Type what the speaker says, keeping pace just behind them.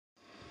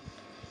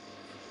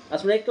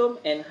Assalamualaikum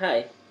and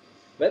hi.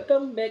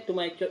 Welcome back to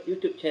my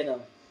YouTube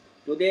channel.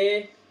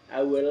 Today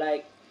I would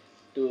like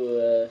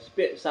to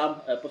spread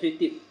some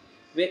positive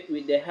with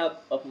the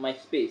help of my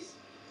space.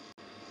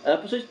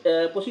 Positive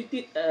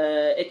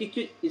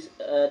attitude is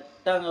a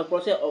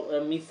process of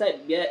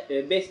insight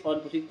based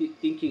on positive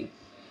thinking.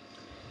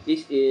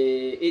 It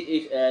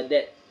is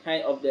that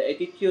kind of the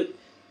attitude,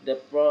 the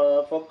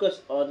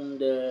focus on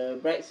the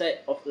bright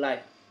side of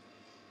life.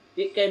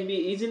 It can be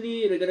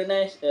easily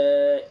recognized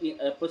in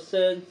a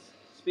person's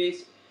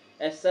space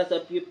as such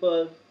a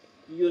people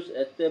use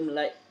a term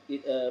like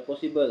it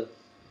possible.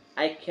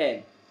 I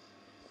can.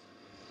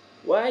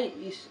 Why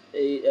is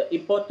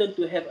important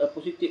to have a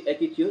positive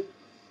attitude?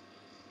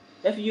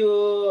 Have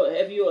you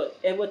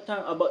ever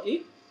thought about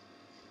it?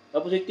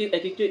 A positive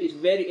attitude is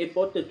very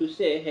important to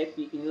stay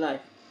happy in life.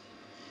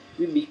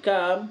 We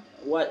become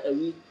what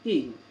we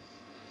think.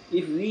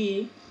 If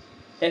we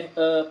have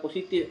a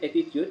positive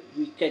attitude,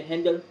 we can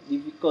handle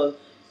difficult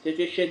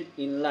situations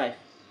in life.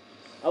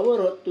 Our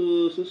road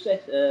to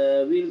success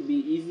will be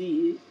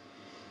easy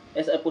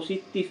as a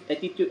positive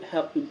attitude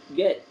helps to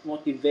get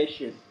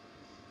motivation.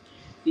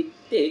 It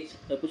takes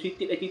a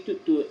positive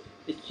attitude to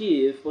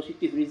achieve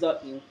positive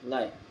result in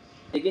life.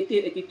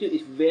 Negative attitude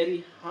is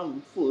very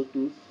harmful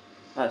to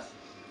us.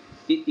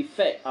 It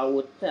affects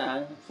our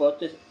tongue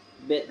focus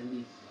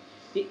badly.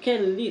 It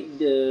can lead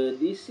the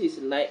disease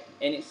like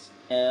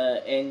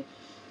anxiety,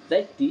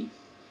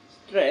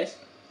 stress,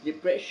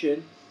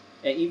 depression,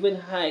 and even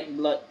high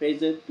blood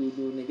pressure to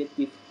do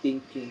negative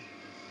thinking.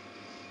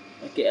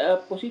 Okay, a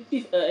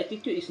positive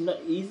attitude is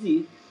not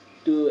easy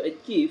to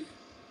achieve,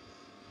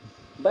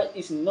 but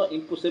it's not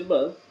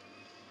impossible.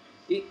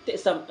 It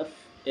takes some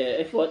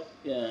effort.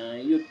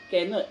 You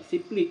cannot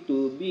simply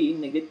to be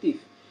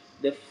negative.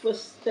 The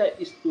first step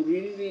is to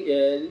really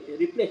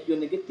replace your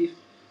negative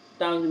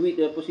thought with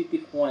a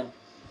positive one.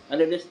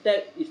 Another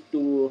step is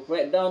to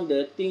write down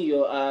the thing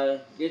you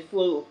are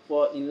grateful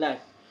for in life.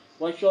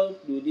 One should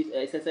do this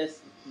exercise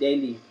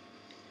daily.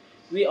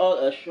 We all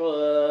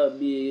should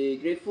be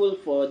grateful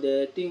for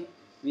the thing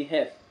we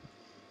have.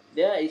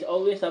 There is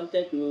always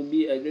something to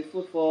be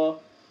grateful for.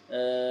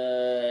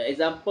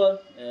 Example,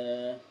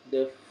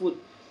 the food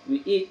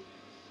we eat,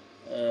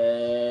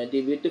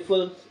 the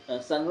beautiful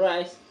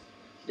sunrise,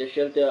 the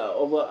shelter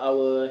over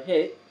our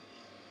head,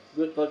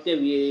 good hotel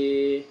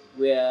we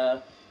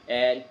wear,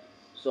 and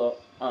so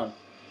on.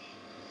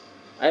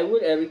 I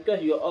would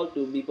request you all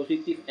to be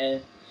positive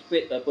and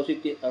spread a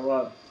positive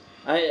around.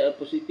 I a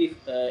positive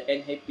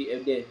and happy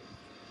every day.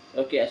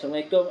 Okay,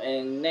 assalamualaikum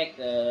and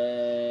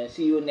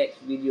see you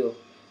next video.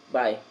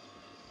 Bye.